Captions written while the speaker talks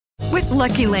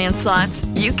Lucky Land Slots,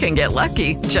 you can get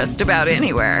lucky just about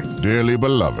anywhere. Dearly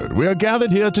beloved, we are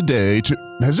gathered here today to...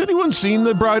 Has anyone seen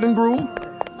the bride and groom?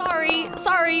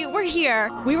 Sorry, we're here.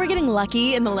 We were getting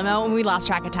lucky in the limo and we lost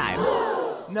track of time.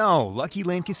 No, Lucky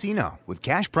Land Casino, with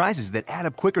cash prizes that add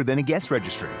up quicker than a guest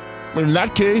registry. In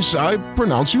that case, I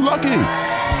pronounce you lucky.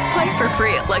 Play for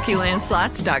free at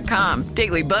LuckyLandSlots.com.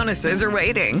 Daily bonuses are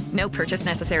waiting. No purchase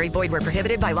necessary. Void where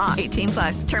prohibited by law.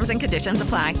 18+. Terms and conditions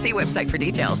apply. See website for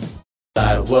details.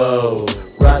 Whoa,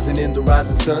 rising in the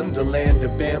rising sun, the land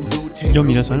of bamboo. Yo,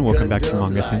 minasan, welcome back to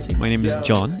Manga Sensei. My name is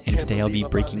John, and today I'll be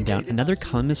breaking down another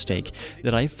common mistake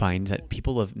that I find that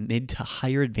people of mid to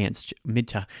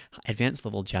advanced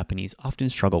level Japanese often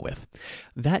struggle with.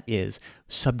 That is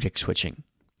subject switching.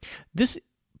 This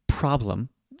problem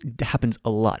happens a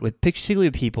lot, with particularly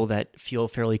people that feel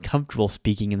fairly comfortable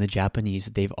speaking in the Japanese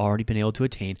that they've already been able to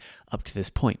attain up to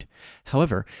this point.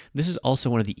 However, this is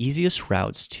also one of the easiest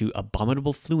routes to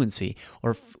abominable fluency,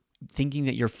 or thinking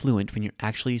that you're fluent when you're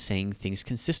actually saying things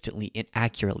consistently and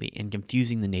accurately and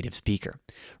confusing the native speaker.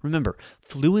 Remember,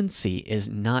 fluency is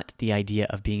not the idea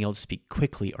of being able to speak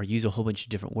quickly or use a whole bunch of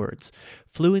different words.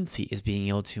 Fluency is being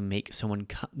able to make someone,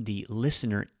 the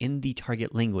listener in the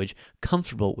target language,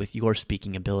 comfortable with your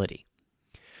speaking ability.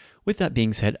 With that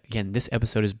being said, again, this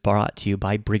episode is brought to you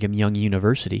by Brigham Young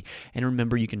University, and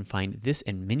remember you can find this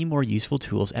and many more useful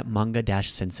tools at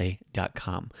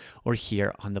manga-sensei.com, or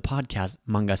here on the podcast,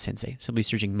 Manga Sensei. Simply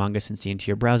searching Manga Sensei into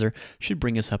your browser should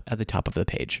bring us up at the top of the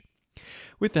page.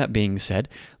 With that being said,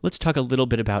 let's talk a little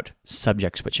bit about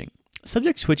subject switching.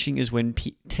 Subject switching is when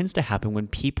tends to happen when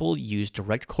people use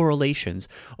direct correlations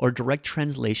or direct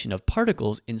translation of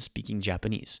particles in speaking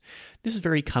Japanese. This is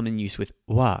very common use with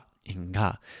wa and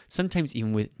ga, sometimes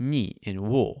even with ni and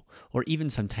wo, or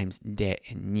even sometimes de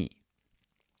and ni.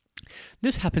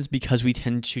 This happens because we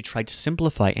tend to try to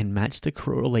simplify and match the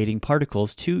correlating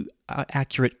particles to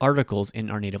accurate articles in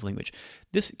our native language.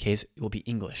 This case will be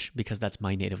English, because that's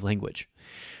my native language.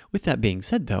 With that being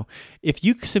said, though, if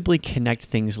you simply connect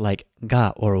things like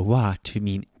ga or wa to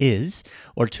mean is,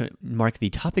 or to mark the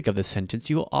topic of the sentence,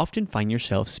 you will often find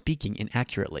yourself speaking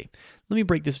inaccurately. Let me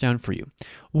break this down for you.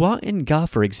 Wa and ga,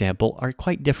 for example, are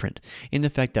quite different in the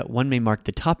fact that one may mark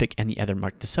the topic and the other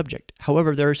mark the subject.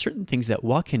 However, there are certain things that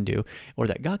wa can do, or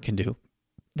that ga can do,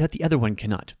 that the other one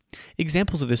cannot.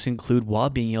 Examples of this include wa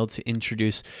being able to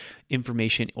introduce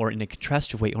information or in a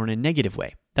contrastive way or in a negative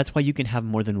way. That's why you can have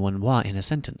more than one wa in a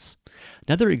sentence.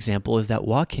 Another example is that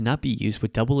wa cannot be used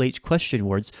with double H question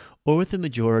words or with the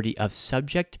majority of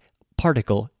subject,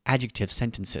 particle, adjective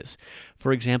sentences.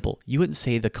 For example, you wouldn't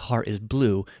say the car is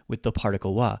blue with the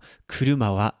particle wa.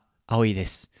 Kuruma wa aoi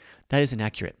desu. That is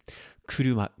inaccurate.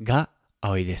 Kuruma ga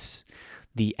aoi desu.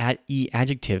 The e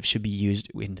adjective should be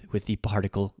used with the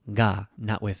particle ga,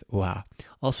 not with wa.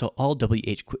 Also, all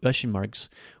WH question marks,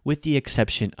 with the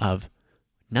exception of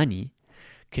nani,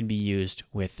 can be used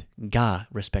with ga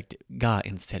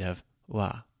instead of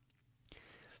wa.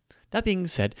 That being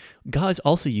said, ga is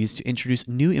also used to introduce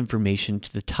new information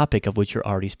to the topic of which you're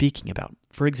already speaking about.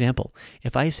 For example,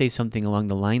 if I say something along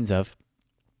the lines of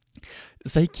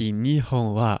最近日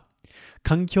本は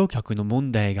環境局の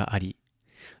問題があり、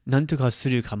なんとかす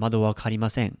るかまだわかりま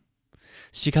せん。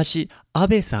しかし、安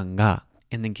倍さんが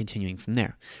and then continuing from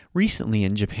there. Recently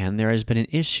in Japan, there has been an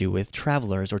issue with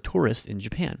travelers or tourists in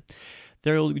Japan.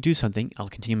 They'll do something, I'll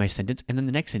continue my sentence, and then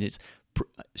the next sentence,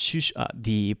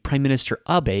 the Prime Minister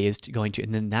Abe is going to,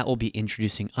 and then that will be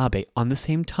introducing Abe on the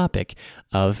same topic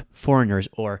of foreigners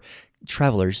or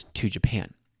travelers to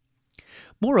Japan.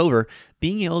 Moreover,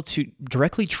 being able to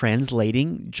directly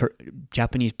translating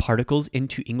Japanese particles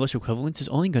into English equivalents is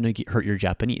only going to hurt your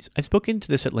Japanese. I've spoken to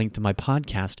this at length in my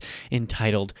podcast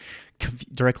entitled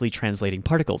Directly Translating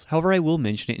Particles. However, I will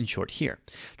mention it in short here.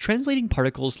 Translating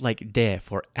particles like de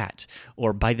for at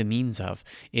or by the means of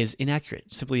is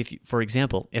inaccurate. Simply, for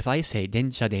example, if I say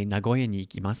電車で名古屋に行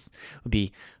きます, would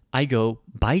be I go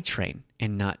by train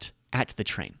and not at the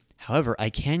train. However, I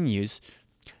can use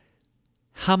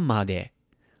ハンマーで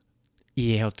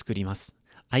家を作ります.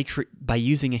 By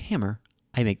using a hammer,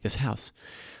 I make this house.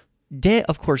 De,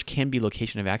 of course, can be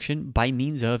location of action by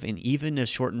means of, and even a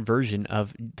shortened version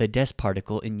of the des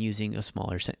particle in using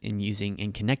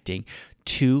and connecting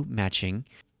two matching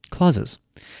clauses.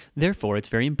 Therefore, it's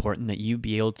very important that you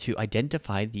be able to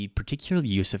identify the particular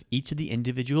use of each of the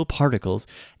individual particles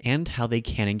and how they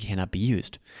can and cannot be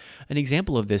used. An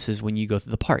example of this is when you go to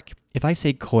the park. If I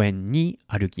say 公園に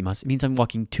歩きます, it means I'm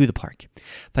walking to the park.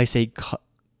 If I say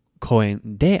公園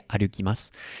で歩きま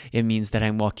す, it means that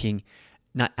I'm walking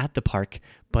not at the park,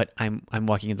 but I'm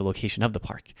walking in the location of the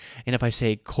park. And if I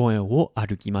say 公園を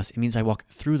歩きます, it means I walk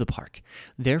through the park.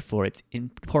 Therefore, it's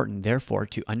important,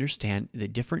 to understand the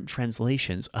different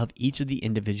translations of each of the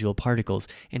individual particles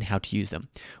and how to use them.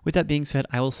 With that being said,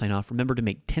 I will sign off. Remember to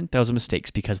make 10,000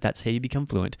 mistakes because that's how you become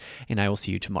fluent, and I will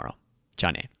see you tomorrow. じゃ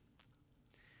あね.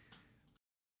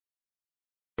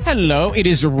 Hello, it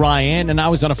is Ryan, and I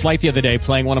was on a flight the other day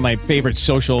playing one of my favorite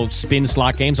social spin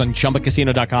slot games on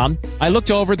ChumbaCasino.com. I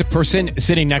looked over at the person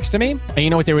sitting next to me, and you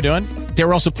know what they were doing? They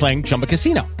were also playing Chumba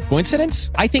Casino.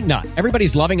 Coincidence? I think not.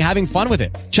 Everybody's loving having fun with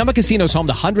it. Chumba Casino is home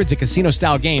to hundreds of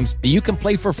casino-style games that you can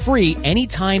play for free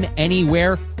anytime,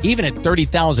 anywhere, even at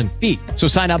 30,000 feet. So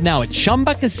sign up now at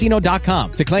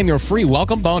ChumbaCasino.com to claim your free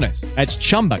welcome bonus. That's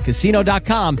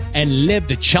ChumbaCasino.com and live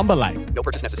the Chumba life. No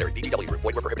purchase necessary. VGW. Void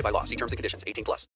where prohibited by law. See terms and conditions. 18+.